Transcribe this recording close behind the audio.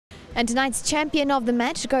And tonight's champion of the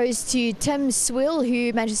match goes to Tim Swiel,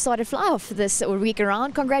 who managed to start a fly-off this week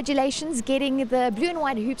around. Congratulations, getting the Blue and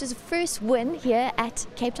White Hoops' first win here at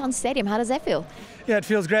Cape Town Stadium. How does that feel? Yeah, it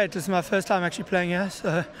feels great. This is my first time actually playing here,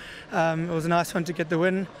 so it was a nice one to get the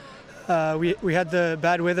win. We had the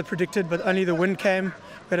bad weather predicted, but only the wind came.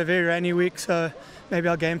 We had a very rainy week, so maybe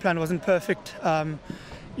our game plan wasn't perfect.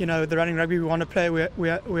 You know, the running rugby we want to play, we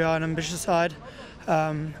are an ambitious side.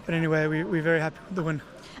 But anyway, we're very happy with the win.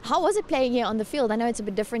 How was it playing here on the field? I know it's a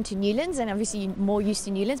bit different to Newlands, and obviously you're more used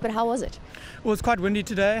to Newlands, but how was it? Well, it's quite windy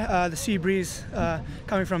today. The sea breeze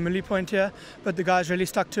coming from Millie Point here, but the guys really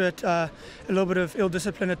stuck to it. A little bit of ill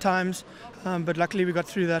discipline at times, but luckily we got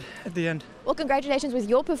through that at the end. Well, congratulations with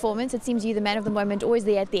your performance. It seems you're the man of the moment, always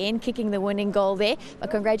there at the end, kicking the winning goal there. But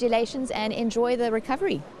congratulations and enjoy the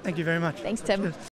recovery. Thank you very much. Thanks, Tim. Cheers.